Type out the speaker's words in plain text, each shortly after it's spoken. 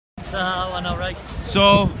Yes, I know, right.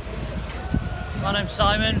 So, my name's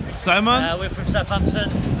Simon. Simon? We're from Southampton.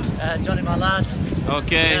 Johnny, my lad.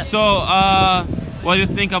 Okay, Yeah. so what do you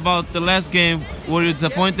think about the last game? Were you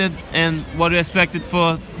disappointed, and what do you expected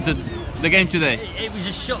for the game today? It was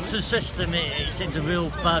a shock to the system. It seemed a real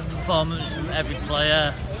bad performance from every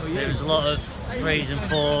player. There was a lot of 3s and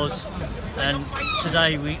 4s, and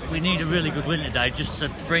today we need a really good win today just to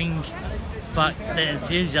bring back the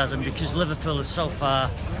enthusiasm, because Liverpool is so far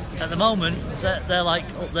at the moment. They're like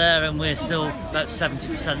up there and we're still about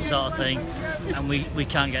 70% sort of thing, and we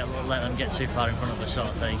can't let them get too far in front of us sort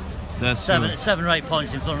of thing. That's seven or 8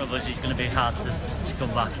 points in front of us is going to be hard to come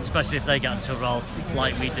back, especially if they get into a roll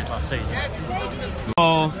like we did last season.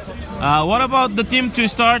 So, what about the team to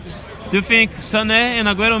start? Do you think Sané and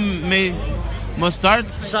Aguero must start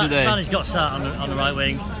today? Sané's got to start on the right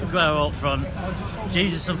wing, Aguero up front.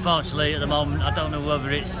 Jesus, unfortunately, at the moment, I don't know whether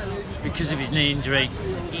it's because of his knee injury,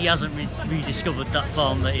 he hasn't rediscovered that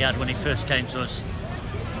form that he had when he first came to us.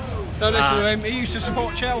 Don't listen to him, he used to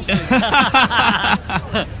support Chelsea.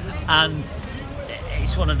 And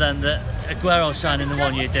it's one of them that Aguero signing the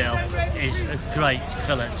 1-year deal is a great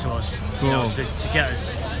fill-in to us. Cool. You know, to get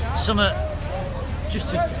us just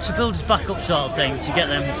to build us back up sort of thing, to get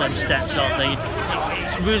them steps sort of thing.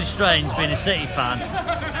 It's really strange being a City fan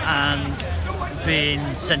and being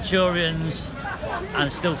Centurions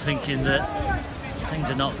and still thinking that things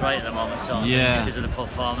are not great at the moment, sort of thing, because of the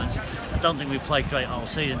performance. I don't think we played great all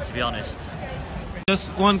season, to be honest.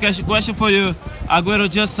 Just one question for you. Aguero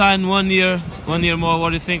just signed 1 year more. What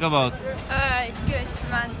do you think about? It's good for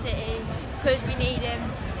Man City because we need him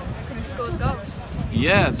because he scores goals.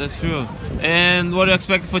 Yeah, that's true. And what do you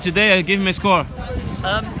expect for today? Give me a score.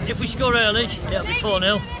 If we score early, it'll be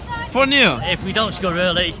 4-0. 4-0. If we don't score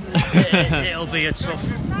early, it'll be a tough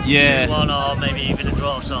 2-1 or maybe even a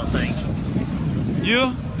draw sort of thing.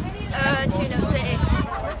 You? 2-0 City.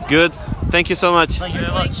 Good. Thank you so much. Thank you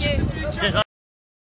very much. Thank you.